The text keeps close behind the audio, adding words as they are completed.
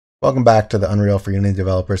Welcome back to the Unreal for Unity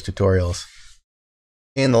Developers tutorials.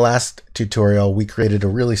 In the last tutorial, we created a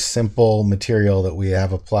really simple material that we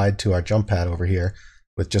have applied to our jump pad over here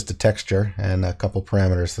with just a texture and a couple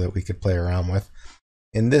parameters so that we could play around with.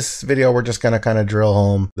 In this video, we're just going to kind of drill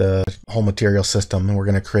home the whole material system, and we're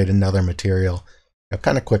going to create another material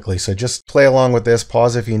kind of quickly. So just play along with this,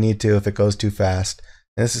 pause if you need to, if it goes too fast.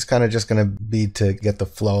 And this is kind of just going to be to get the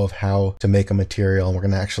flow of how to make a material. And we're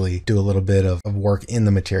going to actually do a little bit of work in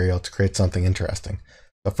the material to create something interesting.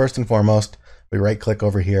 So first and foremost, we right click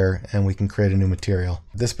over here and we can create a new material.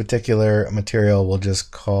 This particular material we'll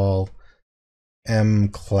just call M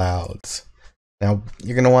Clouds. Now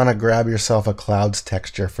you're going to want to grab yourself a clouds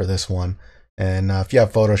texture for this one. And if you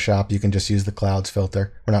have Photoshop, you can just use the clouds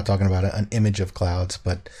filter. We're not talking about an image of clouds,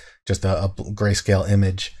 but just a grayscale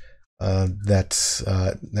image. That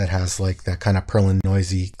has like that kind of purling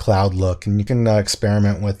noisy cloud look, and you can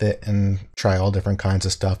experiment with it and try all different kinds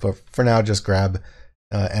of stuff, but for now just grab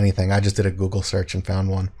anything. I just did a Google search and found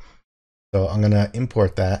one, so I'm gonna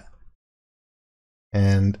import that,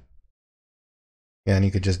 and you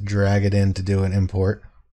could just drag it in to do an import,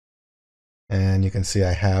 and you can see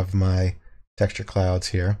I have my texture clouds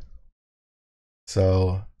here.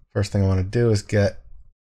 So first thing I want to do is get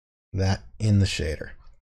that in the shader.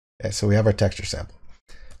 Okay, so we have our texture sample.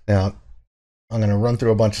 Now, I'm going to run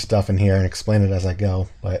through a bunch of stuff in here and explain it as I go,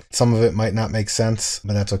 but some of it might not make sense,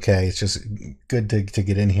 but that's okay. It's just good to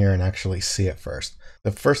get in here and actually see it first.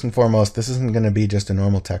 The first and foremost, this isn't going to be just a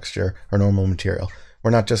normal texture or normal material.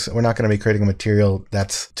 We're not going to be creating a material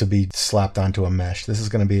that's to be slapped onto a mesh. This is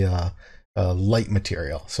going to be a light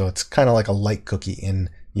material. So it's kind of like a light cookie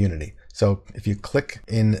in Unity. So if you click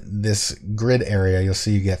in this grid area, you'll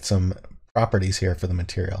see you get some properties here for the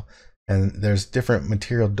material, and there's different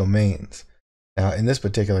material domains. Now in this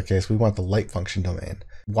particular case, we want the light function domain.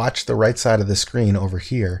 Watch the right side of the screen over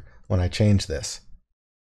here when I change this,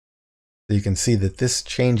 so you can see that this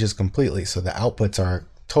changes completely. So the outputs are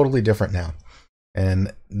totally different now,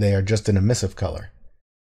 and they are just an emissive color.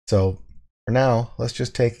 So for now, let's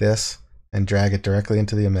just take this and drag it directly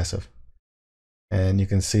into the emissive, and you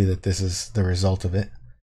can see that this is the result of it,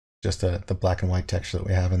 just the black and white texture that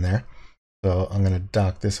we have in there. So I'm going to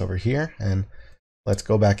dock this over here, and let's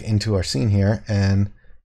go back into our scene here. And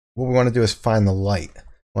what we want to do is find the light.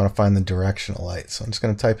 We want to find the directional light. So I'm just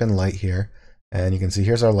going to type in light here, and you can see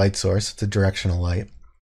here's our light source. It's a directional light.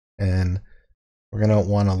 And we're going to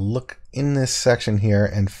want to look in this section here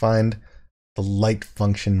and find the light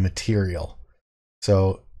function material.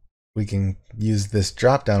 So we can use this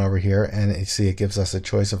drop down over here, and you see it gives us a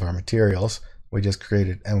choice of our materials. We just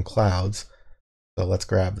created M Clouds. So let's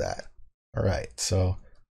grab that. All right, so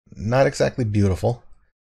not exactly beautiful.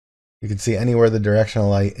 You can see anywhere the directional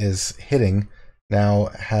light is hitting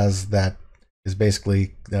now is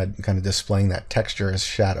basically kind of displaying that texture as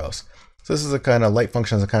shadows. So this is a kind of light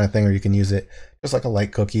function is a kind of thing where you can use it just like a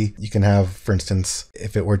light cookie. You can have, for instance,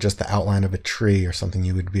 if it were just the outline of a tree or something,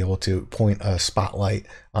 you would be able to point a spotlight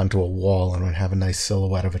onto a wall and would have a nice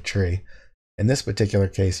silhouette of a tree. In this particular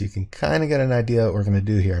case, you can kind of get an idea what we're going to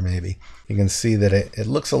do here. Maybe you can see that it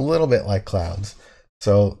looks a little bit like clouds.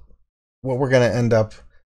 So what we're going to end up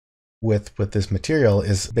with this material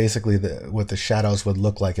is basically what the shadows would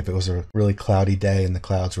look like if it was a really cloudy day and the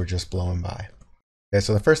clouds were just blowing by. Okay,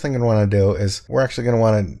 so the first thing we want to do is we're actually going to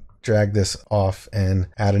want to drag this off and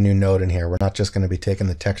add a new node in here. We're not just going to be taking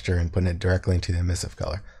the texture and putting it directly into the emissive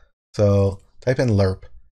color. So type in lerp,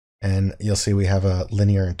 and you'll see we have a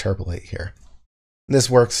linear interpolate here. This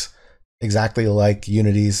works exactly like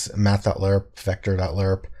Unity's math.lerp,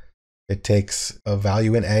 vector.lerp. It takes a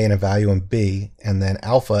value in A and a value in B, and then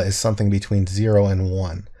alpha is something between 0 and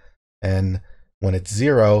 1. And when it's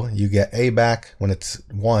 0, you get A back. When it's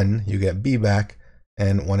 1, you get B back.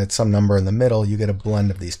 And when it's some number in the middle, you get a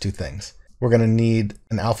blend of these two things. We're going to need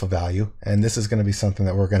an alpha value, and this is going to be something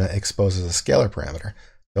that we're going to expose as a scalar parameter.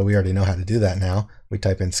 So we already know how to do that now. We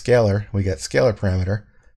type in scalar, we get scalar parameter.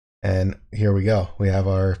 And here we go. We have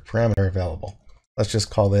our parameter available. Let's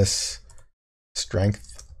just call this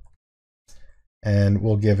strength. And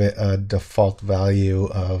we'll give it a default value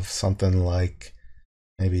of something like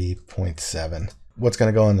maybe 0.7. What's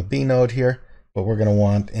going to go in the B node here, what we're going to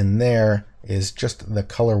want in there is just the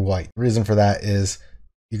color white. The reason for that is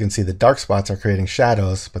you can see the dark spots are creating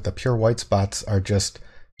shadows, but the pure white spots are just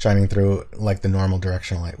shining through like the normal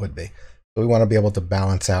directional light would be. So we want to be able to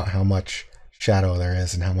balance out how much shadow there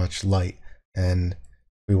is and how much light, and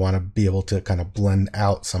we want to be able to kind of blend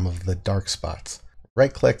out some of the dark spots.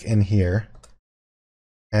 Right click in here,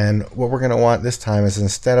 and what we're going to want this time is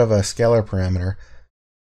instead of a scalar parameter,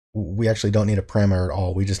 we actually don't need a parameter at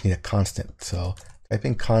all. We just need a constant. So type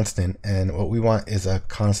in constant, and what we want is a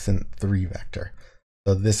constant 3 vector.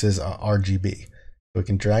 So this is a RGB. So we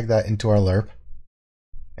can drag that into our lerp,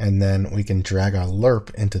 and then we can drag our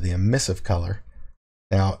lerp into the emissive color.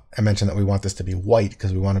 Now, I mentioned that we want this to be white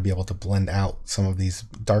because we want to be able to blend out some of these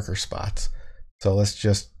darker spots. So let's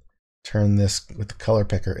just turn this with the color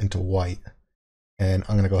picker into white. And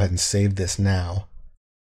I'm going to go ahead and save this now.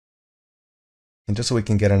 And just so we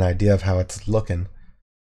can get an idea of how it's looking,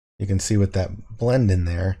 you can see with that blend in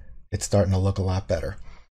there, it's starting to look a lot better.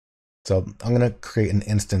 So I'm going to create an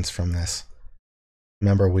instance from this.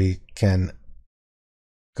 Remember, we can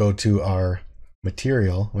go to our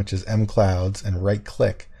material, which is mclouds, and right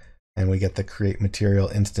click, and we get the create material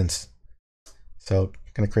instance. So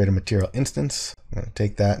I'm going to create a material instance. I'm going to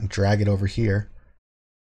take that and drag it over here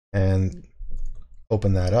and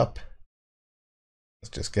open that up. Let's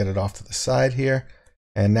just get it off to the side here.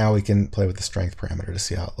 And now we can play with the strength parameter to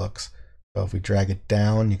see how it looks. So if we drag it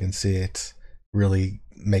down, you can see it really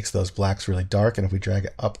makes those blacks really dark. And if we drag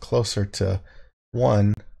it up closer to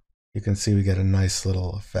 1, you can see we get a nice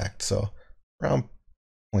little effect. So around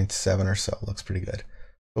 0.7 or so looks pretty good.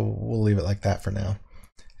 So we'll leave it like that for now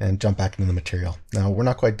and jump back into the material. Now we're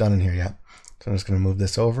not quite done in here yet. So I'm just going to move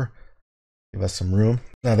this over. Give us some room.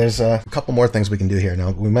 Now there's a couple more things we can do here.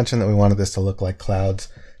 Now we mentioned that we wanted this to look like clouds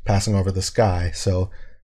passing over the sky. So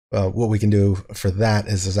what we can do for that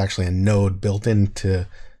is there's actually a node built into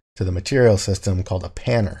the material system called a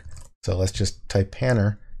panner. So let's just type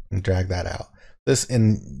panner and drag that out. This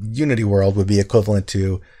in Unity world would be equivalent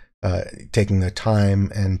to taking the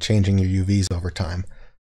time and changing your UVs over time.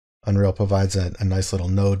 Unreal provides a nice little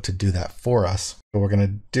node to do that for us. What we're going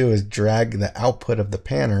to do is drag the output of the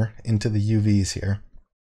panner into the UVs here.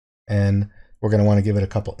 And we're going to want to give it a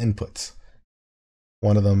couple inputs.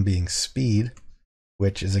 One of them being speed,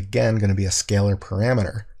 which is again going to be a scalar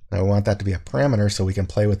parameter. Now we want that to be a parameter so we can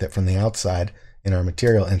play with it from the outside in our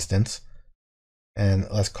material instance. And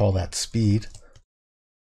let's call that speed.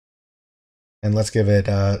 And let's give it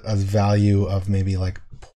a value of maybe like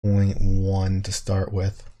 0.1 to start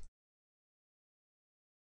with.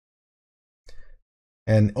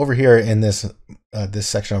 And over here in this this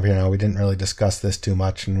section over here now, we didn't really discuss this too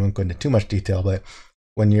much and we won't go into too much detail, but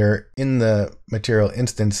when you're in the material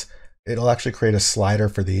instance, it'll actually create a slider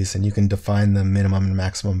for these and you can define the minimum and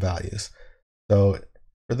maximum values. So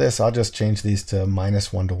for this, I'll just change these to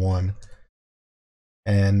 -1 to 1.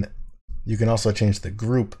 And you can also change the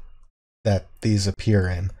group that these appear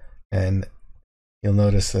in. And you'll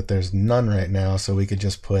notice that there's none right now, so we could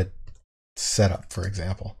just put setup, for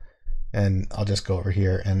example. And I'll just go over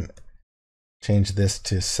here and change this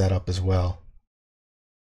to setup as well.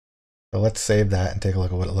 So let's save that and take a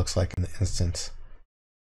look at what it looks like in the instance.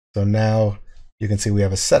 So now you can see we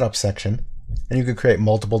have a setup section, and you can create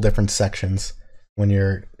multiple different sections when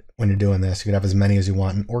you're doing this. You can have as many as you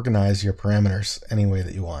want and organize your parameters any way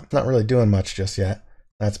that you want. It's not really doing much just yet.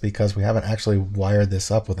 That's because we haven't actually wired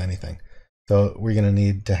this up with anything. So we're going to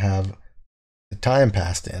need to have the time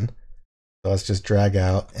passed in. So let's just drag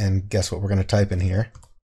out and guess what we're going to type in here.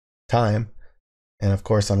 Time. And of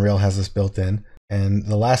course Unreal has this built in. And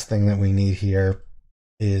the last thing that we need here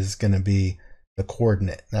is going to be the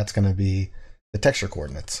coordinate. That's going to be the texture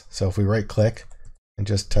coordinates. So if we right click and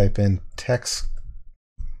just type in text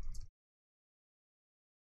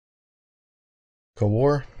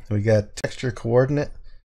coor, we get texture coordinate.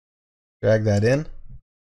 Drag that in.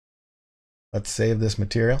 Let's save this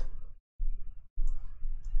material.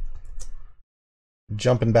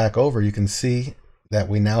 Jumping back over, you can see that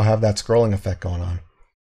we now have that scrolling effect going on.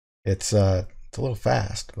 It's a little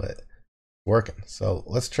fast, but working. So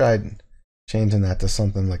let's try changing that to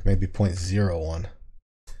something like maybe 0.01.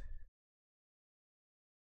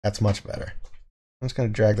 That's much better. I'm just going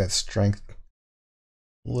to drag that strength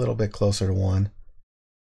a little bit closer to 1.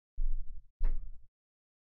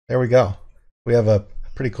 There we go. We have a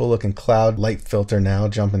pretty cool looking cloud light filter now,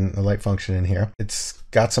 jumping the light function in here. It's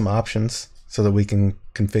got some options so that we can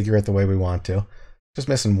configure it the way we want to. Just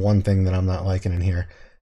missing one thing that I'm not liking in here.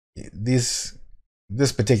 This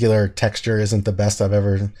particular texture isn't the best I've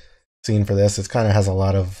ever seen for this. It kind of has a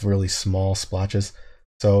lot of really small splotches.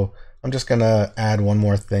 So I'm just gonna add one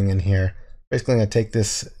more thing in here. Basically, I'm gonna take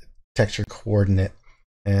this texture coordinate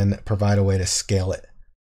and provide a way to scale it.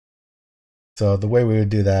 So the way we would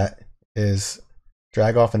do that is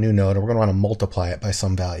drag off a new node, and we're gonna want to multiply it by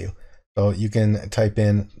some value. So you can type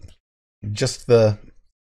in just the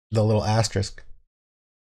little asterisk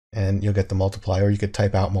and you'll get the multiply, or you could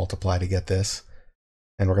type out multiply to get this.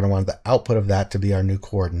 And we're going to want the output of that to be our new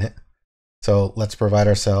coordinate. So let's provide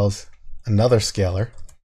ourselves another scalar.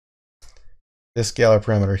 This scalar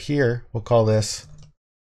parameter here, we'll call this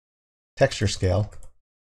texture scale,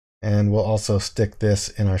 and we'll also stick this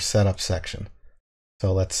in our setup section.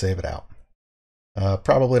 So let's save it out.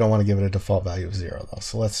 Probably don't want to give it a default value of 0 though,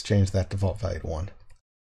 so let's change that default value to 1.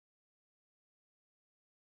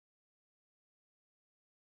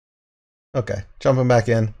 Okay, jumping back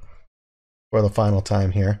in for the final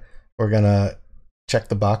time here. We're gonna check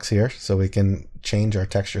the box here so we can change our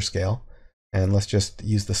texture scale, and let's just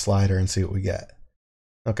use the slider and see what we get.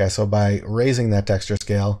 Okay, so by raising that texture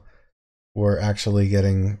scale, we're actually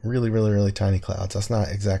getting really tiny clouds. That's not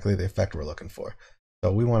exactly the effect we're looking for.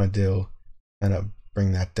 So we want to do kind of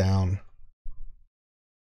bring that down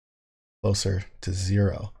closer to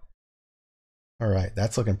 0. All right,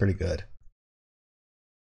 that's looking pretty good.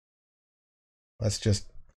 Let's just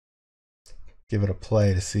give it a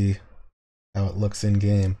play to see how it looks in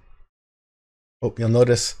game. Oh, you'll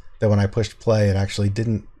notice that when I pushed play, it actually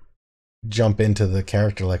didn't jump into the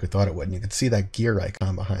character like we thought it would. And you can see that gear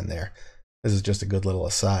icon behind there. This is just a good little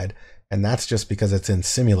aside. And that's just because it's in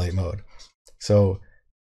simulate mode. So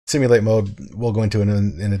simulate mode we'll go into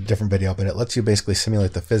in a different video, but it lets you basically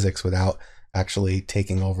simulate the physics without actually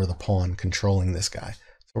taking over the pawn, controlling this guy.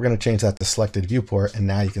 So we're going to change that to selected viewport, and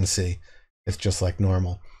now you can see it's just like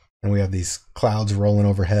normal. And we have these clouds rolling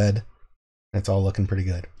overhead, and it's all looking pretty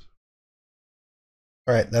good.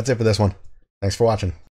 All right, that's it for this one. Thanks for watching.